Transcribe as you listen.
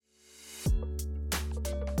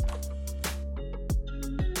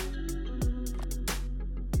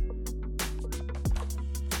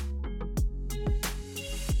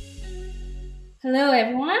Hello,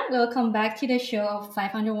 everyone. Welcome back to the show of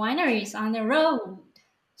 500 Wineries on the Road.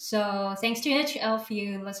 So, thanks to each of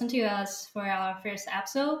you listen to us for our first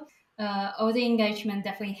episode. All the engagement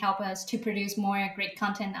definitely help us to produce more great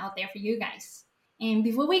content out there for you guys. And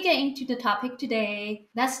before we get into the topic today,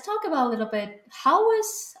 let's talk about a little bit how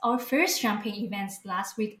was our first champagne events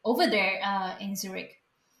last week over there in Zurich.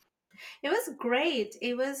 It was great.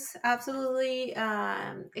 It was absolutely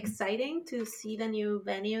exciting to see the new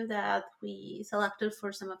venue that we selected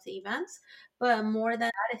for some of the events. But more than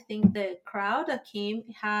that, I think the crowd that came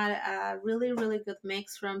had a really, really good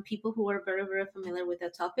mix from people who were very, very familiar with the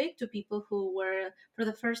topic to people who were, for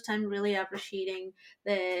the first time, really appreciating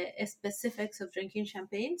the specifics of drinking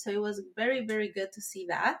champagne. So it was very, very good to see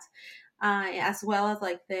that, as well as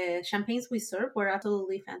like the champagnes we served were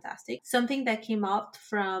absolutely fantastic. Something that came up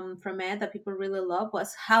from it that people really loved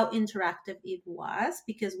was how interactive it was,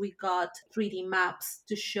 because we got 3D maps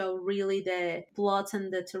to show really the plots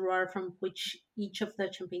and the terroir from which each of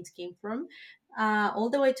the champagnes came from, all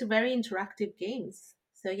the way to very interactive games.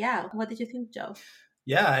 So yeah, what did you think, Joe?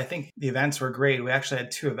 Yeah, I think the events were great. We actually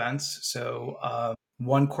had two events.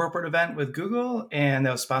 One corporate event with Google, and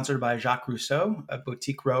that was sponsored by Jacques Rousseau, a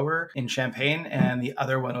boutique rower in Champagne, and the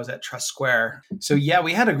other one was at Trust Square. So yeah,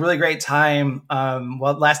 we had a really great time.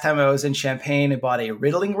 Last time I was in Champagne, I bought a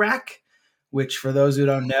riddling rack, which for those who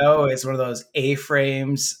don't know is one of those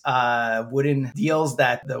A-frames, wooden deals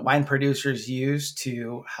that the wine producers use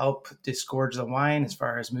to help disgorge the wine as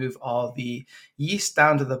far as move all the yeast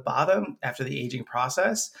down to the bottom after the aging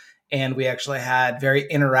process. And we actually had very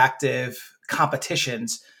interactive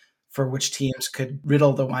competitions for which teams could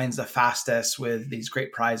riddle the wines the fastest with these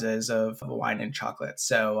great prizes of wine and chocolate.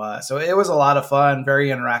 So it was a lot of fun, very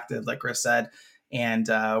interactive, like Chris said. And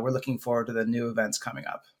we're looking forward to the new events coming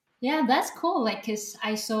up. Yeah, that's cool. Like, cause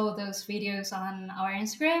I saw those videos on our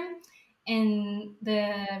Instagram, and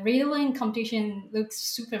the reeling competition looks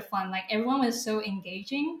super fun. Like, everyone was so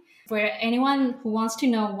engaging. For anyone who wants to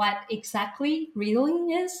know what exactly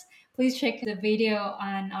reeling is, please check the video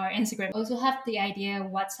on our Instagram. Also, have the idea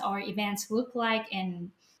what our events look like,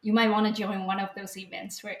 and you might want to join one of those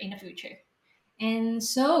events for in the future. And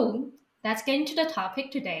so let's get into the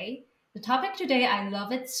topic today. The topic today, I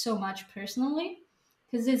love it so much personally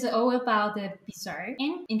because it's all about the bizarre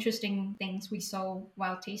and interesting things we saw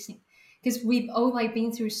while tasting. Because we've all like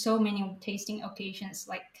been through so many tasting occasions,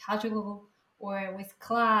 like casual or with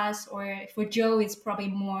class, or for Joe, it's probably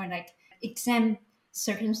more like exam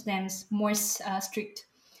circumstance, more strict.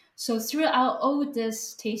 So throughout all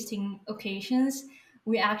these tasting occasions,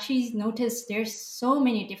 we actually noticed there's so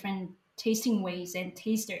many different tasting ways and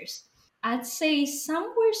tasters. I'd say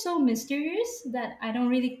some were so mysterious that I don't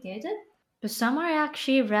really get it, but some are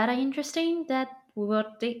actually rather interesting that we will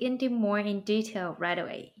dig into more in detail right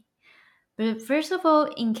away. But first of all,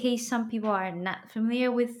 in case some people are not familiar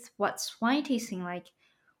with what's wine tasting like,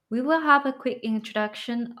 we will have a quick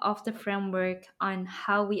introduction of the framework on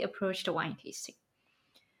how we approach the wine tasting.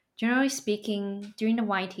 Generally speaking, during the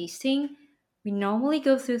wine tasting, we normally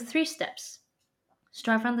go through three steps.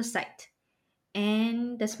 Start from the sight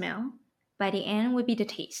and the smell. By the end would be the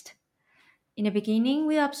taste. In the beginning,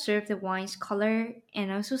 we observe the wine's color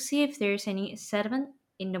and also see if there's any sediment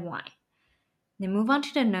in the wine. Then move on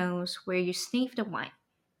to the nose, where you sniff the wine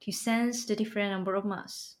to sense the different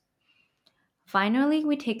aromas. Finally,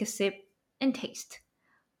 we take a sip and taste.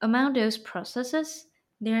 Among those processes,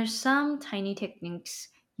 there are some tiny techniques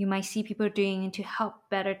you might see people doing to help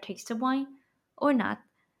better taste the wine or not.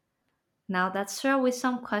 Now let's start with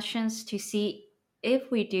some questions to see if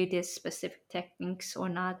we do these specific techniques or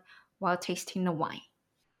not while tasting the wine.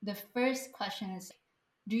 The first question is,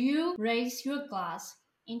 do you raise your glass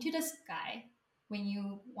into the sky when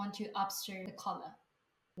you want to observe the color?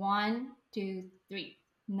 One, two, three.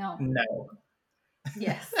 No. No.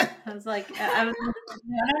 Yes. I was like, I was,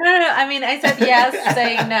 no. I mean, I said yes,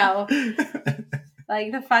 saying no.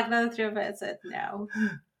 Like the fact that the three of us said no.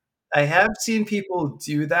 I have seen people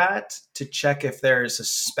do that to check if there's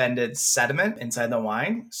suspended sediment inside the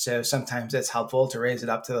wine. So sometimes it's helpful to raise it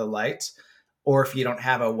up to the light, or if you don't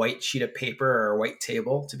have a white sheet of paper or a white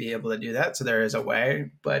table to be able to do that. So there is a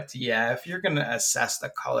way. But yeah, if you're going to assess the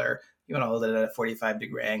color, you want to hold it at a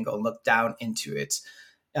 45-degree angle and look down into it,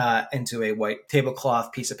 into a white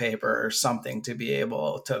tablecloth piece of paper or something to be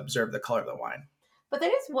able to observe the color of the wine. But there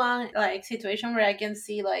is one like situation where I can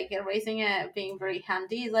see like erasing it being very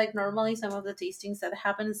handy. Like normally some of the tastings that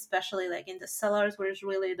happen, especially like in the cellars where it's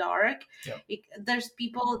really dark, Yep. there's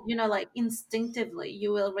people, you know, like instinctively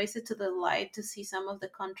you will raise it to the light to see some of the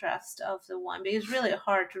contrast of the wine, because it's really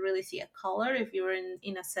hard to really see a color if you're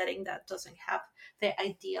in a setting that doesn't have the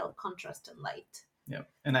ideal contrast and light. Yeah,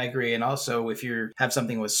 and I agree. And also, if you have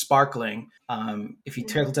something with sparkling, if you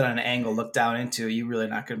tilt it on an angle, look down into it, you're really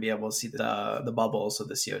not going to be able to see the bubbles of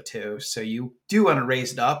the CO2. So you do want to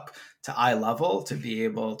raise it up to eye level to be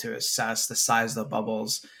able to assess the size of the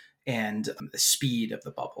bubbles and the speed of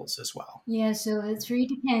the bubbles as well. Yeah, so it really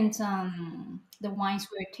depends on the wines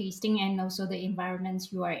we're tasting and also the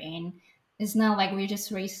environments you are in. It's not like we just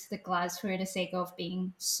raise the glass for the sake of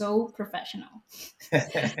being so professional.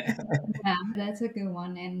 Yeah, that's a good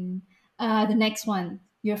one. And the next one,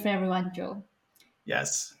 your favorite one, Joe.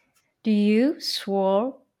 Yes. Do you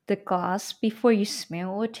swirl the glass before you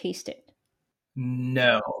smell or taste it?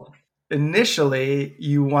 No. Initially,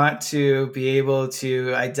 you want to be able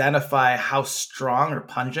to identify how strong or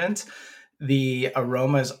pungent the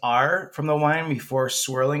aromas are from the wine before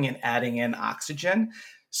swirling and adding in oxygen.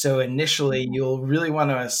 So initially, you'll really want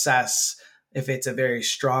to assess if it's a very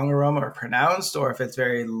strong aroma or pronounced, or if it's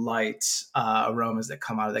very light aromas that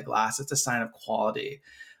come out of the glass. It's a sign of quality.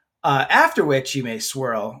 After which you may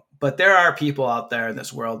swirl. But there are people out there in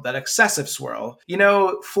this world that excessive swirl.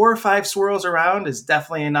 4 or 5 swirls around is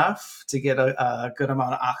definitely enough to get a good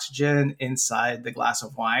amount of oxygen inside the glass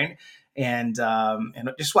of wine. And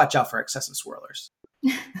just watch out for excessive swirlers.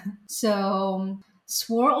 So,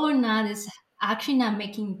 swirl or not is actually not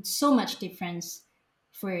making so much difference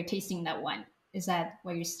for tasting that wine. Is that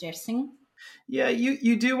what you're suggesting? Yeah,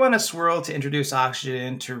 you do want to swirl to introduce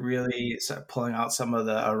oxygen to really start pulling out some of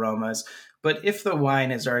the aromas. But if the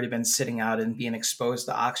wine has already been sitting out and being exposed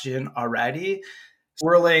to oxygen already,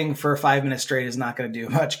 swirling for 5 minutes straight is not going to do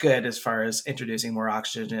much good as far as introducing more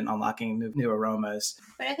oxygen and unlocking new aromas.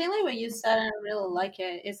 But I think like what you said, and I really like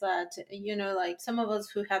it, is that, you know, like some of us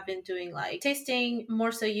who have been doing like tasting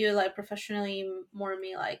more so you like professionally, more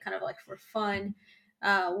me like kind of like for fun.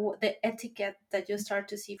 The etiquette that you start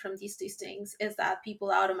to see from these tastings is that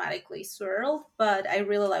people automatically swirl. But I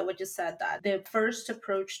really like what you said, that the first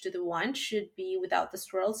approach to the wine should be without the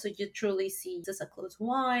swirl. So you truly see, is this a closed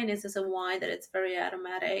wine? Is this a wine that it's very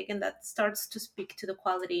aromatic? And that starts to speak to the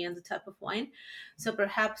quality and the type of wine. So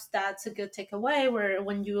perhaps that's a good takeaway, where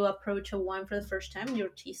when you approach a wine for the first time, you're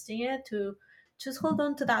tasting it, to just hold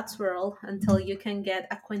on to that swirl until you can get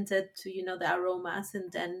acquainted to, you know, the aromas,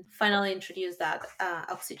 and then finally introduce that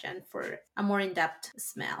oxygen for a more in-depth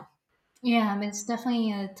smell. Yeah, I mean, it's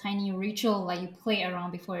definitely a tiny ritual like you play around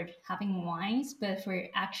before having wines, but for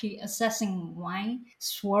actually assessing wine,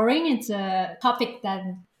 swirling, it's a topic that.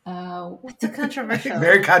 It's a controversial.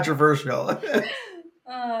 Very controversial.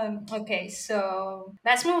 Okay, so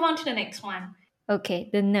let's move on to the next one. Okay,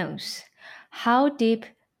 the nose. How deep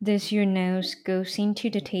does your nose goes into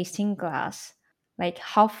the tasting glass? Like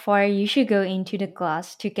how far you should go into the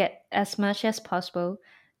glass to get as much as possible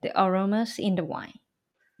the aromas in the wine?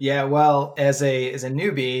 Yeah, well, as a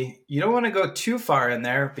newbie, you don't want to go too far in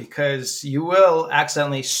there because you will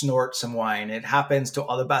accidentally snort some wine. It happens to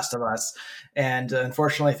all the best of us. And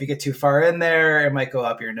unfortunately, if you get too far in there, it might go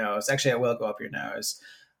up your nose. Actually, it will go up your nose.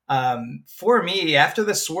 For me, after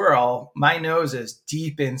the swirl, my nose is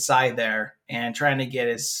deep inside there and trying to get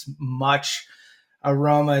as much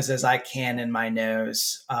aromas as I can in my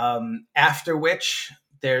nose. After which,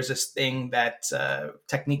 there's this thing that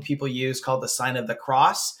technique people use called the sign of the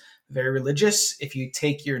cross. Very religious. If you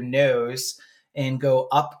take your nose and go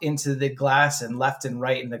up into the glass and left and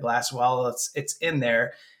right in the glass while it's in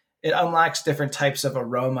there, it unlocks different types of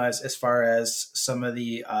aromas, as far as some of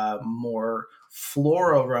the more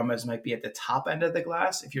floral aromas might be at the top end of the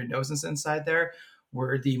glass if your nose is inside there,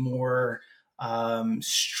 where the more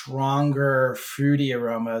stronger fruity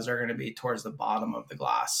aromas are going to be towards the bottom of the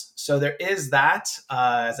glass. So there is that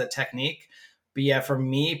as a technique. But yeah, for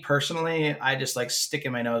me personally, I just like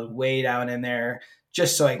sticking my nose way down in there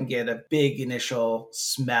just so I can get a big initial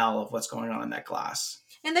smell of what's going on in that glass.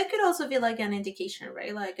 And that could also be like an indication,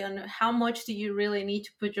 right? Like on how much do you really need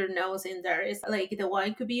to put your nose in there. It's like the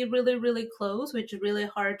wine could be really, really close, which is really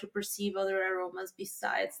hard to perceive other aromas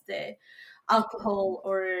besides the alcohol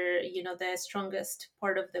or, you know, the strongest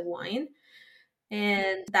part of the wine.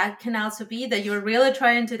 And that can also be that you're really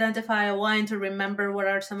trying to identify a wine to remember what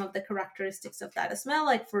are some of the characteristics of that smell.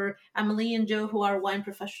 Like for Emily and Joe, who are wine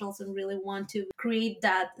professionals and really want to create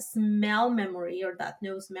that smell memory or that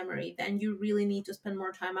nose memory, then you really need to spend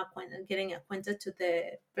more time getting acquainted to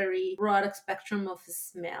the very broad spectrum of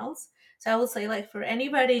smells. So I would say, like, for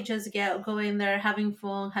anybody, just go in there, having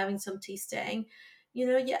fun, having some tasting.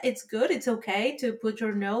 Yeah, it's good. It's okay to put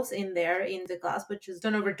your nose in there in the glass, but just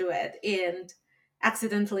don't overdo it and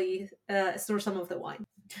accidentally store some of the wine.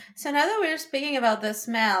 So now that we're speaking about the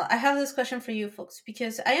smell, I have this question for you folks,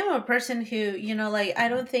 because I am a person who, like, I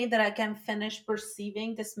don't think that I can finish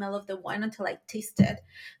perceiving the smell of the wine until I taste it.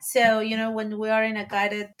 So, when we are in a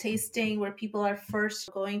guided tasting where people are first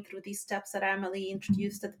going through these steps that Emily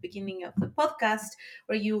introduced at the beginning of the podcast,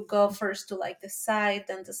 where you go first to like the sight,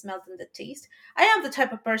 then the smell, then the taste. I am the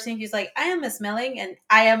type of person who's like, I am smelling and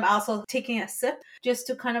I am also taking a sip just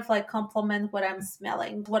to kind of like complement what I'm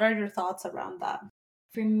smelling. What are your thoughts around that?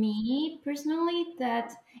 For me personally,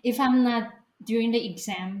 that if I'm not during the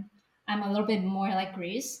exam, I'm a little bit more like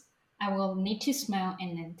Grace. I will need to smell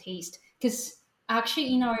and then taste, because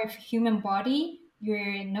actually in our human body,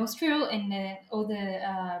 your nostril and all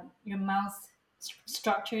the your mouth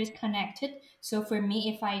structure is connected. So for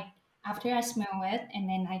me, if I after I smell it and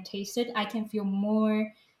then I taste it, I can feel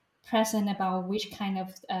more present about which kind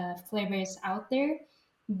of flavor is out there.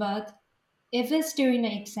 But if it's during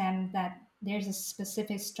the exam that there's a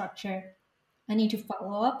specific structure I need to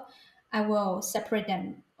follow up, I will separate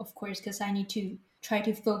them, of course, because I need to try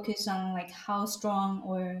to focus on like how strong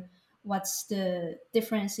or what's the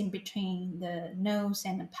difference in between the nose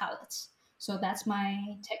and the palate. So that's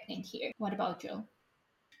my technique here. What about Joe?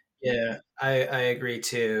 Yeah, I agree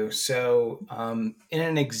too. So, in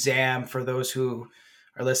an exam, for those who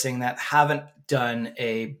are listening that haven't done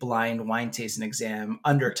a blind wine tasting exam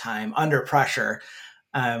under time, under pressure,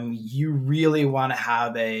 you really want to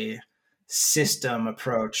have a system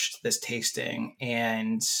approach to this tasting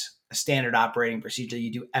and a standard operating procedure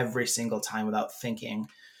you do every single time without thinking.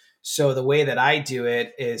 So the way that I do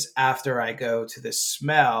it is after I go to the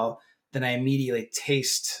smell, then I immediately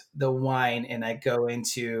taste the wine and I go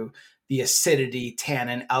into the acidity,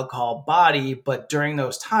 tannin, alcohol body. But during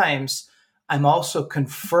those times, I'm also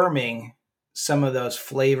confirming some of those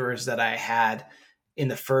flavors that I had in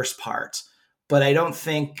the first part. But I don't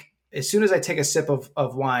think, as soon as I take a sip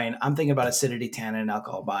of wine, I'm thinking about acidity, tannin, and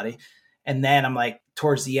alcohol body. And then I'm like,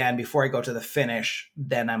 towards the end, before I go to the finish,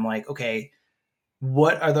 then I'm like, okay,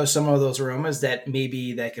 what are those some of those aromas that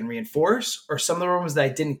maybe that can reinforce, or some of the aromas that I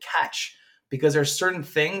didn't catch, because there's certain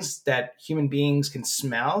things that human beings can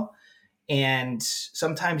smell and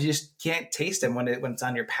sometimes you just can't taste them when it's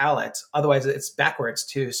on your palate. Otherwise it's backwards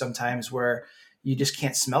too sometimes, where you just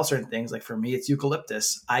can't smell certain things. Like for me, it's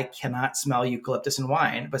eucalyptus. I cannot smell eucalyptus in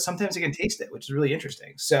wine, but sometimes I can taste it, which is really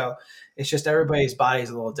interesting. So it's just everybody's body is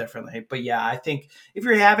a little differently. But yeah, I think if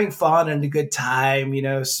you're having fun and a good time,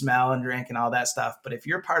 smell and drink and all that stuff. But if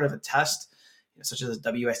you're part of a test, such as a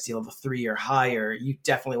WST level 3 or higher, you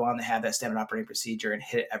definitely want to have that standard operating procedure and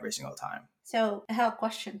hit it every single time. So I have a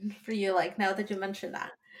question for you, like now that you mentioned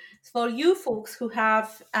that. For you folks who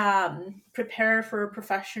have prepared for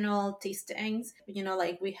professional tastings,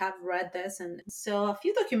 like we have read this and so a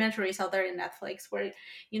few documentaries out there in Netflix where,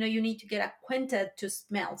 you need to get acquainted to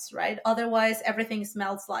smells, right? Otherwise, everything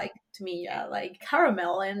smells like, to me, like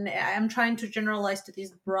caramel. And I'm trying to generalize to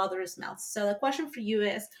these broader smells. So the question for you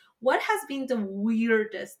is, what has been the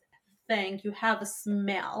weirdest thing you have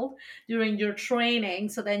smelled during your training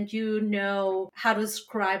so then you know how to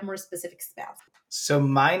describe more specific smells? So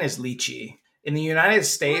mine is lychee. In the United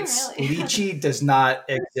States, Oh, really? lychee does not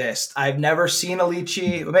exist. I've never seen a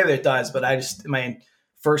lychee. Well, maybe it does, but in my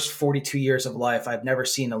first 42 years of life, I've never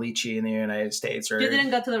seen a lychee in the United States. Or You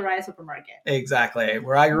didn't go to the right supermarket. Exactly.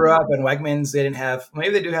 Where I grew up in Wegmans, they didn't have,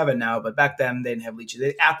 maybe they do have it now, but back then they didn't have lychee. They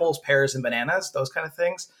had apples, pears, and bananas, those kind of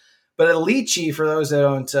things. But a lychee, for those that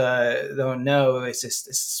don't know, it's just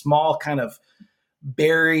a small kind of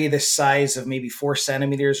berry the size of maybe 4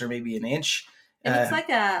 centimeters or maybe an inch. It looks like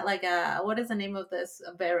a what is the name of this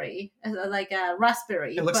berry? Like a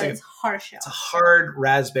raspberry, It looks but like it's hard shell. It's a hard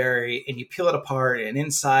raspberry, and you peel it apart, and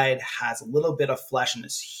inside has a little bit of flesh and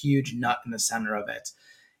this huge nut in the center of it.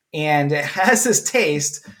 And it has this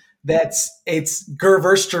taste it's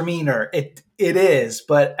Gewürztraminer. It is,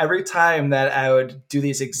 but every time that I would do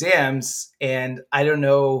these exams, and I don't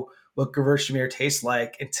know what Gewürztraminer tastes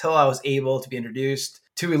like until I was able to be introduced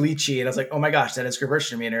to a lychee, and I was like, oh my gosh, that is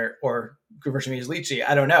Gewürztraminer, or Gewürztraminer is lychee.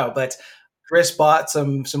 I don't know, but Chris bought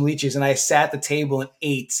some lychees, and I sat at the table and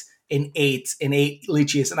ate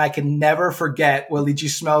lychees, and I can never forget what lychee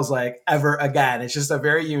smells like ever again. It's just a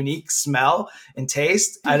very unique smell and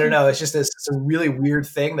taste. I don't know. It's just it's a really weird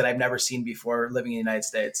thing that I've never seen before living in the United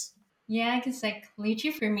States. Yeah, because like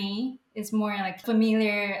lychee for me is more like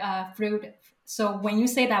familiar fruit So when you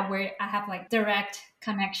say that word, I have like direct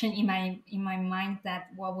connection in my mind that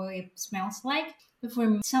what will it smells like. But for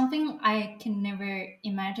me, something I can never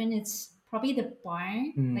imagine, it's probably the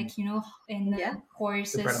barn, Mm. like in Yeah. the The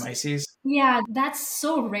horses. Brettanomyces. Yeah, that's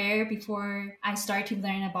so rare before I start to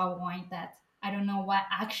learn about wine that I don't know what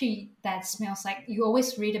actually that smells like. You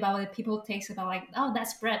always read about it, people taste about like, oh,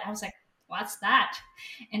 that's bread. I was like, what's that?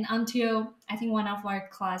 And until I think one of our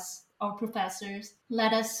class, our professors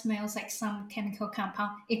let us smells like some chemical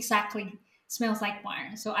compound exactly smells like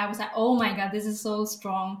barn. So I was like, oh my god, this is so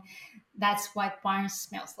strong. That's what barn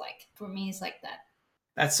smells like. For me, it's like that.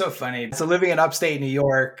 That's so funny. So living in upstate New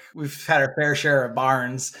York, we've had our fair share of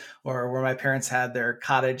barns, or where my parents had their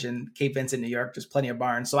cottage in Cape Vincent, New York. There's plenty of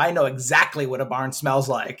barns. So I know exactly what a barn smells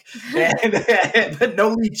like, but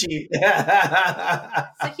no lychee.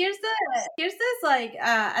 So here's this like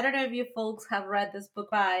I don't know if you folks have read this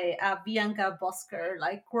book by Bianca Bosker,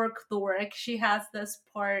 like Work the Work. She has this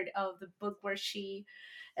part of the book where she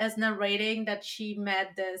is narrating that she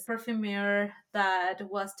met this perfumer that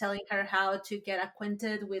was telling her how to get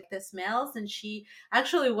acquainted with the smells, and she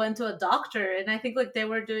actually went to a doctor, and I think like they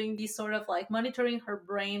were doing these sort of like monitoring her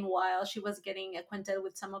brain while she was getting acquainted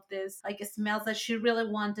with some of this like smells that she really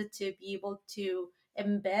wanted to be able to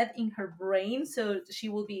embed in her brain so she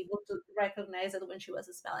will be able to recognize it when she was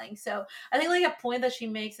smelling. So I think like a point that she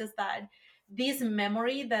makes is that this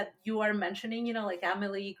memory that you are mentioning, like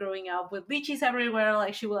Emily growing up with lychees everywhere,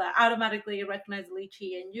 like she will automatically recognize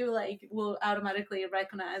lychee, and you like will automatically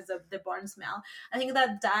recognize the barn smell. I think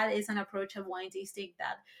that that is an approach of wine tasting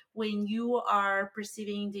that when you are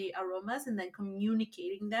perceiving the aromas and then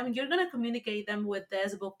communicating them, you're going to communicate them with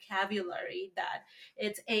this vocabulary that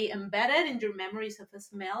it's embedded in your memories of the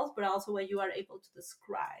smells, but also what you are able to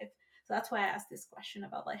describe. So that's why I asked this question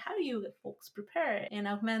about like how do you folks prepare and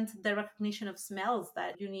augment the recognition of smells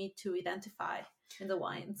that you need to identify in the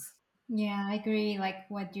wines. Yeah, I agree. Like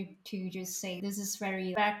what you two just say, this is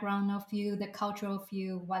very background of you, the cultural of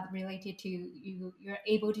you, what related to you, you're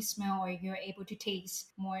able to smell or you're able to taste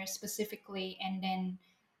more specifically. And then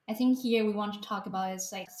I think here we want to talk about is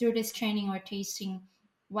like through this training or tasting,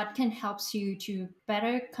 what can helps you to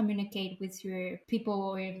better communicate with your people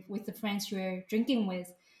or with the friends you're drinking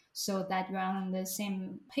with, so that you're on the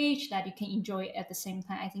same page that you can enjoy at the same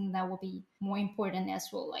time. I think that will be more important as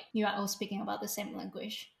well. Like you are all speaking about the same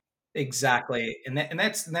language. Exactly. And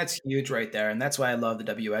that's huge right there. And that's why I love the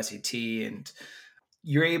WSET. And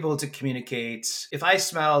you're able to communicate. If I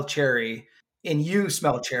smell cherry and you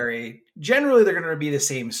smell cherry, generally they're going to be the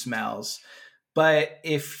same smells. But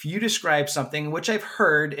if you describe something, which I've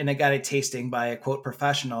heard in a guided tasting by a quote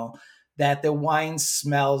professional, that the wine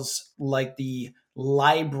smells like the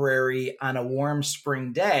library on a warm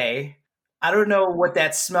spring day, I don't know what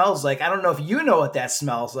that smells like. I don't know if you know what that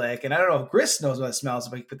smells like. And I don't know if Gris knows what it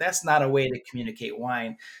smells like, but that's not a way to communicate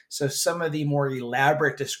wine. So some of the more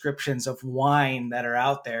elaborate descriptions of wine that are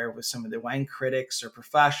out there with some of the wine critics or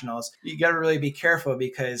professionals, you got to really be careful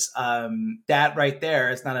because that right there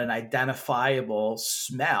is not an identifiable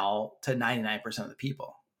smell to 99% of the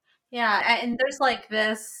people. Yeah, and there's like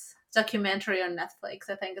this documentary on Netflix.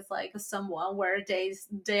 I think it's like someone where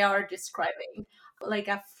they are describing like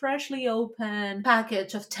a freshly opened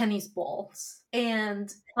package of tennis balls.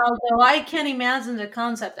 And although I can imagine the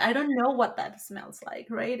concept, I don't know what that smells like,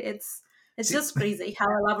 right? It's See, just crazy how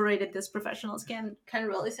elaborated these professionals can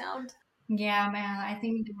really sound. Yeah, man. I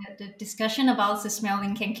think the discussion about the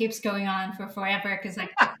smelling can keeps going on for forever because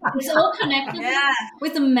like it's all connected Yeah.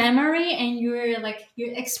 with the memory and your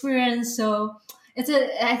experience. So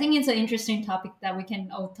I think it's an interesting topic that we can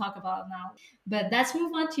all talk about now. But let's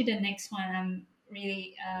move on to the next one. I'm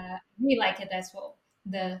really like it as well.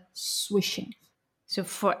 The swishing. So,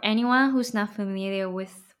 for anyone who's not familiar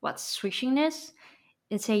with what swishing is,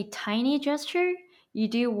 it's a tiny gesture you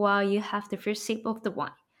do while you have the first sip of the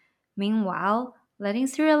wine. Meanwhile, letting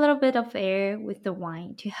through a little bit of air with the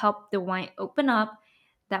wine to help the wine open up,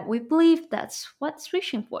 that we believe that's what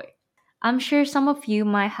swishing for. I'm sure some of you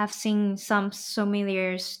might have seen some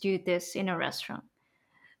sommeliers do this in a restaurant.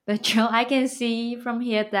 But Joe, I can see from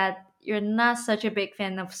here that you're not such a big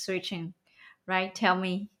fan of switching, right? Tell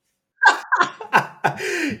me.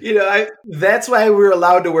 that's why we're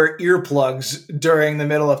allowed to wear earplugs during the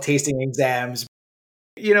middle of tasting exams.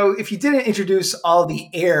 If you didn't introduce all the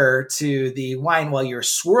air to the wine while you're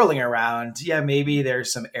swirling around, yeah, maybe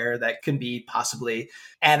there's some air that can be possibly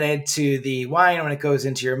added to the wine when it goes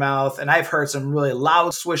into your mouth. And I've heard some really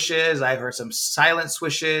loud swishes. I've heard some silent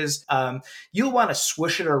swishes. You'll want to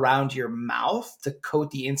swish it around your mouth to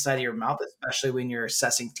coat the inside of your mouth, especially when you're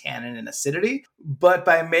assessing tannin and acidity. But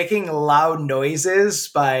by making loud noises,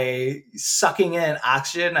 by sucking in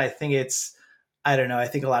oxygen, I don't know. I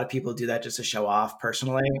think a lot of people do that just to show off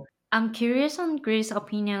personally. I'm curious on Grace's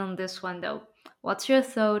opinion on this one though. What's your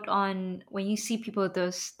thought on when you see people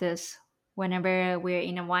does this whenever we're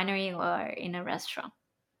in a winery or in a restaurant?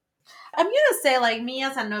 I'm gonna say, like, me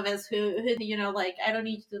as a novice who like, I don't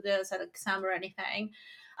need to do this at exam or anything.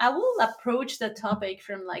 I will approach the topic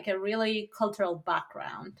from like a really cultural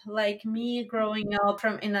background. Like me growing up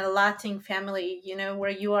from in a Latin family, where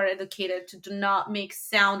you are educated to do not make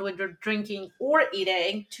sound when you're drinking or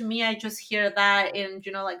eating. To me, I just hear that, and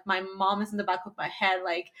like my mom is in the back of my head,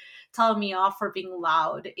 like telling me off for being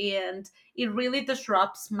loud, and it really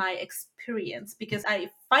disrupts my experience because I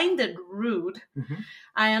find it rude. Mhm.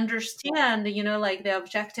 I understand, like the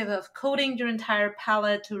objective of coating your entire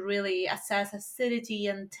palate to really assess acidity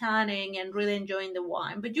and tanning and really enjoying the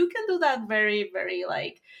wine. But you can do that very, very,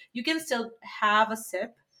 like, you can still have a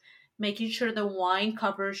sip, making sure the wine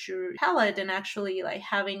covers your palate and actually like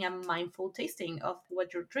having a mindful tasting of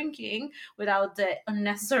what you're drinking without the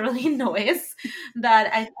unnecessarily noise that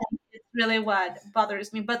I think is really what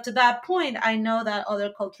bothers me. But to that point, I know that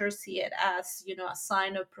other cultures see it as, a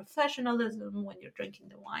sign of professionalism when you're drinking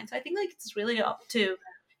the wine. So I think like it's really up to,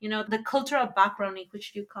 the cultural background in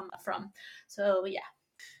which you come from. So yeah.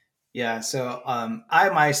 Yeah. So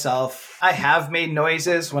I have made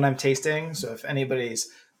noises when I'm tasting. So if anybody's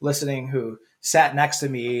listening who sat next to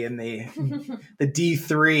me in the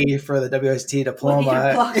D3 for the WST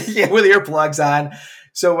diploma, yeah, with earplugs on.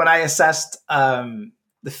 So when I assessed the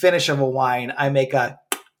finish of a wine, I make a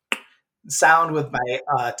sound with my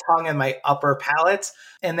tongue and my upper palate.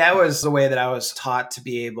 And that was the way that I was taught to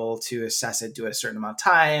be able to assess it, do it a certain amount of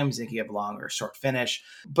times, and give long or short finish.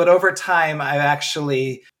 But over time, I've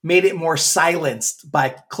actually made it more silenced by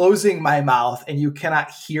closing my mouth, and you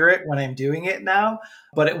cannot hear it when I'm doing it now.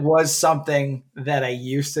 But it was something that I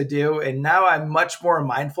used to do. And now I'm much more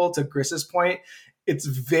mindful. To Chris's point, it's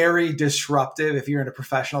very disruptive if you're in a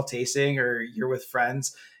professional tasting or you're with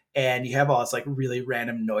friends and you have all this like really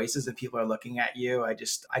random noises and people are looking at you. I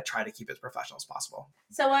try to keep it as professional as possible.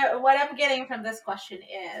 So what I'm getting from this question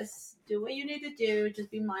is, do what you need to do,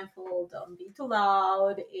 just be mindful, don't be too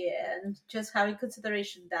loud, and just have in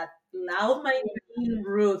consideration that loud might be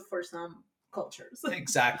rude for some cultures.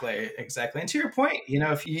 Exactly. And to your point,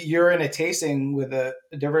 if you're in a tasting with a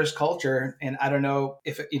diverse culture, and I don't know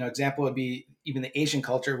if, example would be even the Asian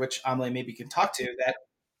culture, which Amelie maybe can talk to, that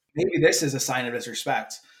maybe this is a sign of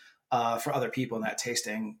disrespect for other people in that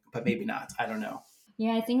tasting, but maybe not. I don't know.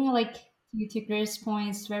 Yeah, I think like to Grace's point,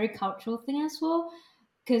 it's very cultural thing as well.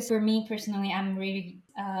 Because for me personally, I'm really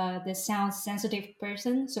the sound sensitive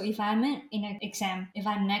person. So if I'm in an exam, if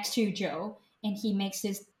I'm next to Joe and he makes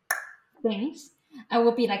this things, I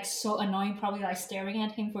will be like so annoying, probably like staring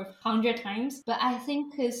at him for 100 times. But I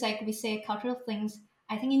think because like we say cultural things,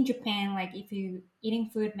 I think in Japan, like if you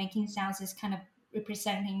eating food, making sounds is kind of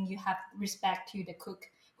representing you have respect to the cook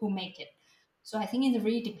who make it. So I think it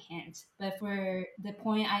really depends. But for the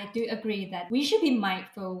point, I do agree that we should be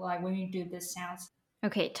mindful like when we do the sounds.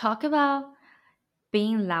 Okay, talk about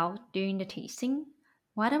being loud during the tasting.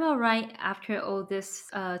 What about right after all this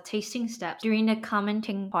tasting steps during the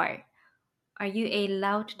commenting part? Are you a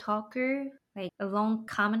loud talker, like a long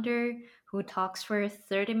commenter who talks for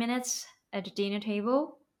 30 minutes at the dinner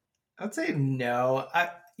table? I'd say no.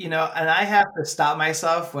 And I have to stop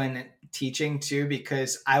myself when teaching too,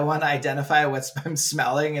 because I want to identify what I'm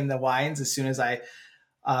smelling in the wines as soon as I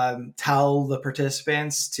tell the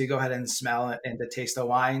participants to go ahead and smell it and to taste the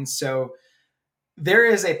wine. So there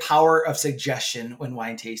is a power of suggestion when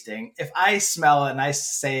wine tasting. If I smell it and I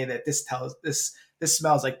say that this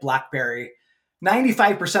smells like blackberry,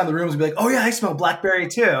 95% of the rooms will be like, oh yeah, I smell blackberry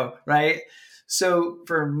too, right? So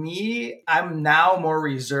for me, I'm now more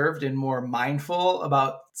reserved and more mindful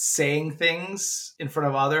about saying things in front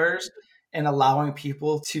of others and allowing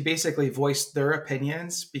people to basically voice their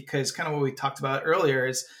opinions, because kind of what we talked about earlier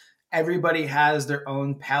is everybody has their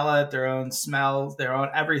own palate, their own smell, their own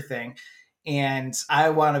everything. And I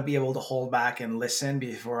want to be able to hold back and listen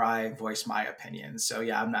before I voice my opinion. So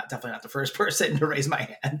yeah, I'm definitely not the first person to raise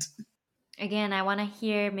my hand. Again, I want to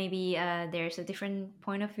hear maybe there's a different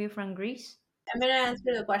point of view from Greece. I'm going to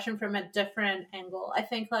answer the question from a different angle. I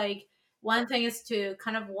think like one thing is to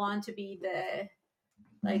kind of want to be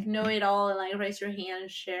like know it all and like raise your hand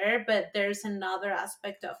and share. But there's another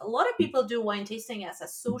aspect of a lot of people do wine tasting as a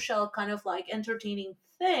social kind of like entertaining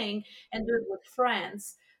thing and do it with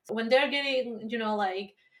friends. So when they're getting,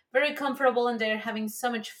 like very comfortable and they're having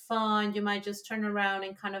so much fun, you might just turn around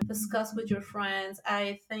and kind of discuss with your friends.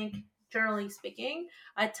 I think, generally speaking,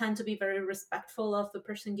 I tend to be very respectful of the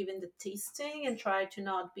person giving the tasting and try to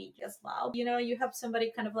not be as loud. You have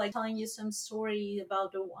somebody kind of like telling you some story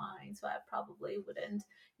about the wine, so I probably wouldn't,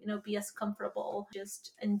 be as comfortable,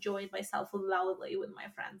 just enjoy myself loudly with my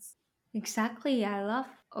friends. Exactly. I love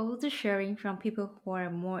all the sharing from people who are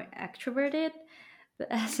more extroverted. But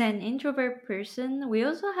as an introvert person, we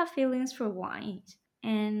also have feelings for wine.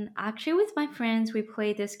 And actually, with my friends, we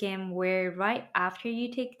play this game where right after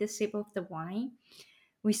you take the sip of the wine,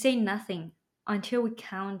 we say nothing until we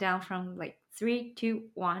count down from like three, two,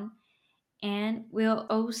 one, and we'll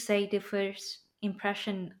all say the first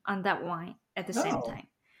impression on that wine at the same Oh, time.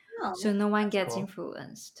 So Oh, no one that's gets cool.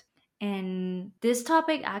 influenced. And this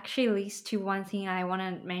topic actually leads to one thing I want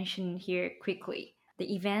to mention here quickly.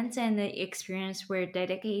 The events and the experience we're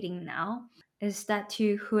dedicating now is that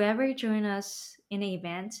to whoever join us in an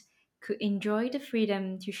event could enjoy the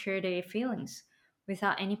freedom to share their feelings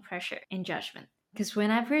without any pressure and judgment. Because when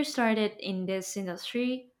I first started in this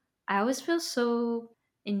industry, I always felt so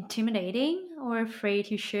intimidating or afraid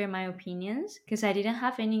to share my opinions because I didn't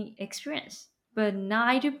have any experience. But now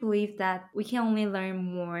I do believe that we can only learn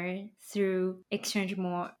more through exchanging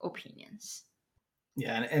more opinions.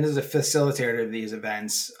 Yeah, and as a facilitator of these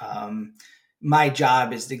events, my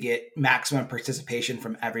job is to get maximum participation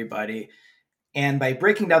from everybody. And by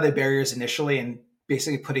breaking down the barriers initially and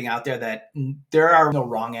basically putting out there that there are no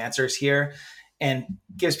wrong answers here and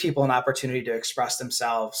gives people an opportunity to express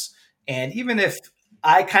themselves. And even if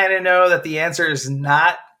I kind of know that the answer is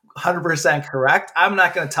not 100% correct, I'm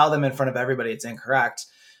not going to tell them in front of everybody it's incorrect.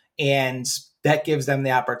 And that gives them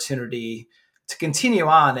the opportunity to continue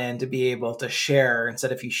on and to be able to share instead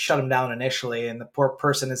of if you shut them down initially and the poor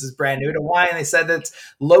person is brand new to wine. They said that's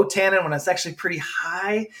low tannin when it's actually pretty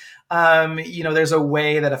high. There's a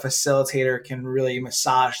way that a facilitator can really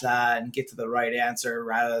massage that and get to the right answer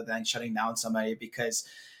rather than shutting down somebody, because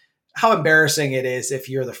how embarrassing it is if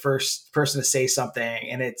you're the first person to say something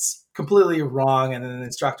and it's completely wrong. And then the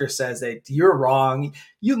instructor says that you're wrong.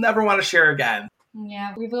 You'll never want to share again.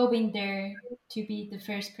 Yeah, we've all been there to be the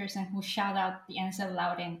first person who shout out the answer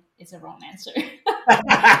loud and it's a wrong answer. all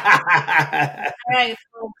right.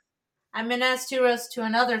 So I'm gonna steer us to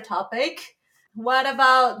another topic. What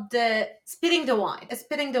about the spitting the wine?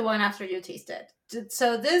 Spitting the wine after you taste it.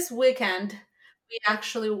 So this weekend, we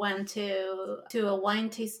actually went to a wine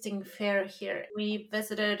tasting fair here. We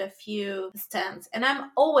visited a few stands, and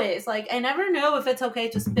I'm always like, I never know if it's okay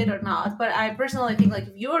to spit or not. But I personally think like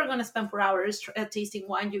if you are gonna spend 4 hours tasting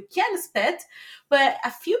wine, you can spit. But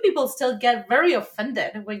a few people still get very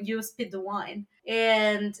offended when you spit the wine,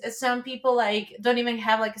 and some people like don't even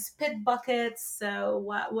have like spit buckets. So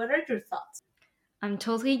what are your thoughts? I'm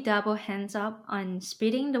totally double hands up on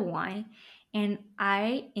spitting the wine, and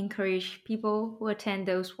I encourage people who attend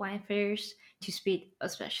those wine fairs to spit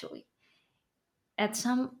especially. At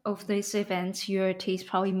some of these events, you taste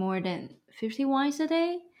probably more than 50 wines a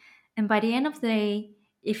day, and by the end of the day,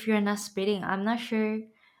 if you're not spitting, I'm not sure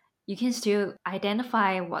you can still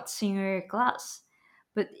identify what's in your glass.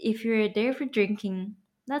 But if you're there for drinking,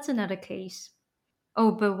 that's another case.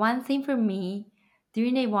 Oh, but one thing for me,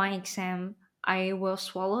 during the wine exam, I will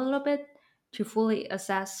swallow a little bit to fully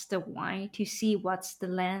assess the wine to see what's the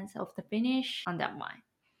length of the finish on that wine.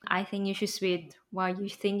 I think you should spit while you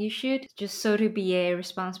think you should, just so to be a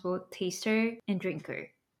responsible taster and drinker.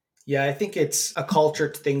 Yeah, I think it's a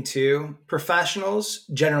culture thing too. Professionals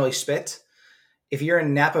generally spit. If you're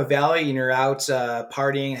in Napa Valley and you're out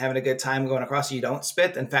partying, having a good time going across, you don't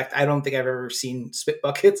spit. In fact, I don't think I've ever seen spit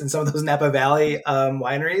buckets in some of those Napa Valley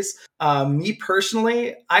wineries. Me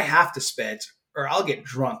personally, I have to spit or I'll get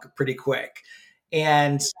drunk pretty quick.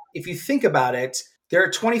 And if you think about it, there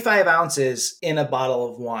are 25 ounces in a bottle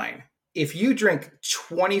of wine. If you drink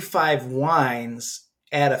 25 wines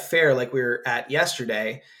at a fair like we were at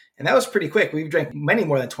yesterday, and that was pretty quick, we drank many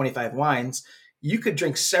more than 25 wines. You could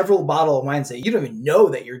drink several bottles of wines that you don't even know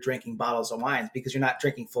that you're drinking bottles of wines because you're not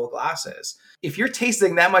drinking full glasses. If you're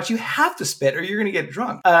tasting that much, you have to spit or you're going to get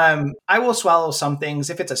drunk. I will swallow some things.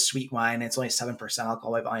 If it's a sweet wine, it's only 7%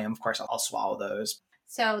 alcohol by volume. Of course, I'll swallow those.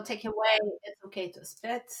 So take away, it's okay to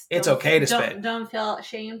spit. It's Don't- okay to don't, spit. Don't feel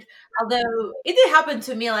ashamed. Although it did happen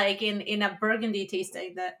to me, like in a Burgundy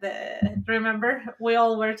tasting. Remember we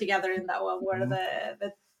all were together in that one where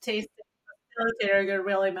the tasting facilitator got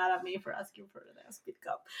really mad at me for asking for the spit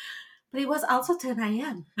cup. But it was also 10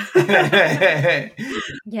 a.m.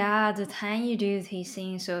 Yeah, the time you do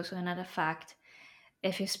tasting is also another fact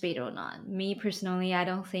if you speed or not. Me personally, I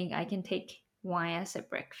don't think I can take wine as a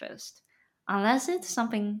breakfast unless it's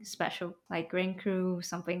something special like Green Crew,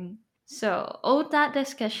 something. So, all that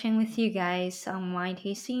discussion with you guys on wine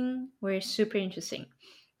tasting were super interesting.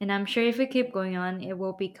 And I'm sure if we keep going on, it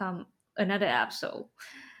will become another episode.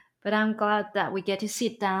 But I'm glad that we get to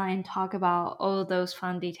sit down and talk about all those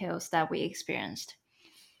fun details that we experienced.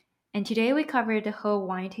 And today we covered the whole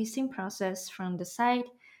wine tasting process from the sight,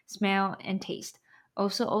 smell, and taste.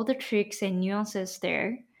 Also, all the tricks and nuances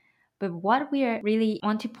there. But what we really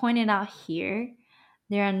want to point it out here,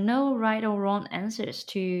 there are no right or wrong answers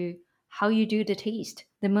to how you do the taste.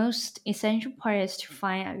 The most essential part is to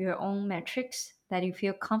find out your own metrics that you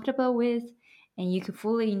feel comfortable with and you can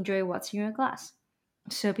fully enjoy what's in your glass.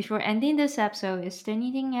 So before ending this episode, is there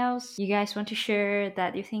anything else you guys want to share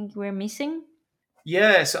that you think we're missing?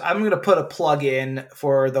 Yeah, so I'm going to put a plug in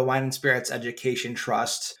for the Wine and Spirits Education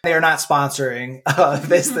Trust. They are not sponsoring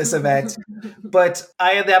this event, but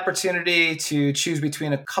I had the opportunity to choose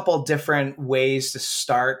between a couple different ways to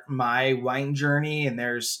start my wine journey, and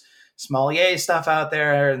there's sommelier stuff out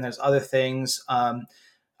there, and there's other things.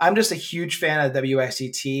 I'm just a huge fan of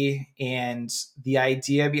WSET and the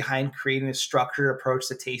idea behind creating a structured approach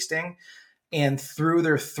to tasting. And through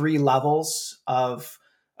their 3 levels of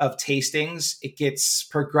tastings, it gets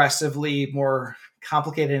progressively more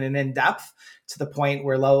complicated and in depth to the point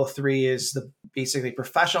where level 3 is the basically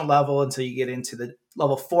professional level until you get into the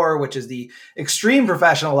level 4, which is the extreme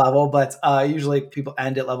professional level. But usually people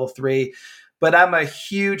end at level 3. But I'm a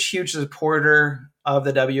huge supporter of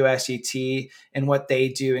the WSET and what they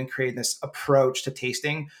do in creating this approach to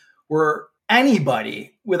tasting where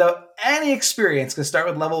anybody without any experience can start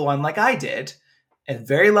with level 1 like I did, at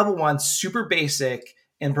very level 1, super basic,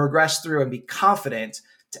 and progress through and be confident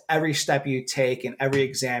to every step you take and every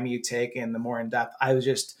exam you take and the more in depth. I was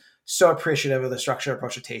just so appreciative of the structured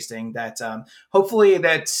approach to tasting that hopefully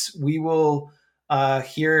that we will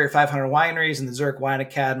here at 500 Wineries and the Zurich Wine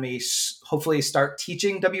Academy hopefully start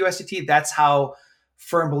teaching WSET. That's how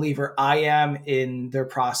firm believer I am in their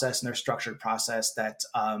process and their structured process that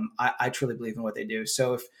I truly believe in what they do.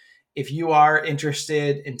 So if you are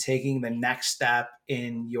interested in taking the next step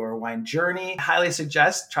in your wine journey, I highly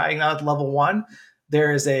suggest trying out level 1.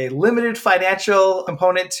 There is a limited financial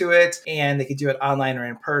component to it, and they can do it online or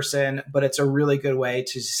in person, but it's a really good way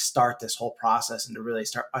to start this whole process and to really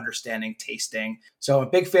start understanding tasting. So I'm a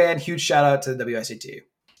big fan. Huge shout out to the WSET.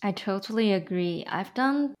 I totally agree. I've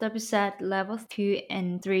done WSET level 2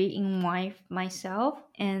 and 3 in wine myself,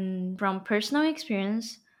 and from personal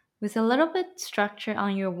experience, with a little bit structure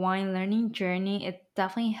on your wine learning journey, it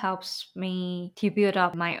definitely helps me to build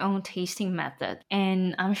up my own tasting method.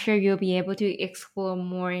 And I'm sure you'll be able to explore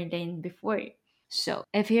more than before. So,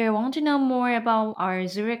 if you want to know more about our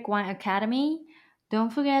Zurich Wine Academy,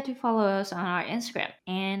 don't forget to follow us on our Instagram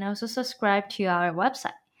and also subscribe to our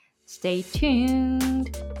website. Stay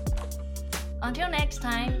tuned. Until next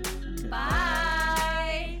time, bye.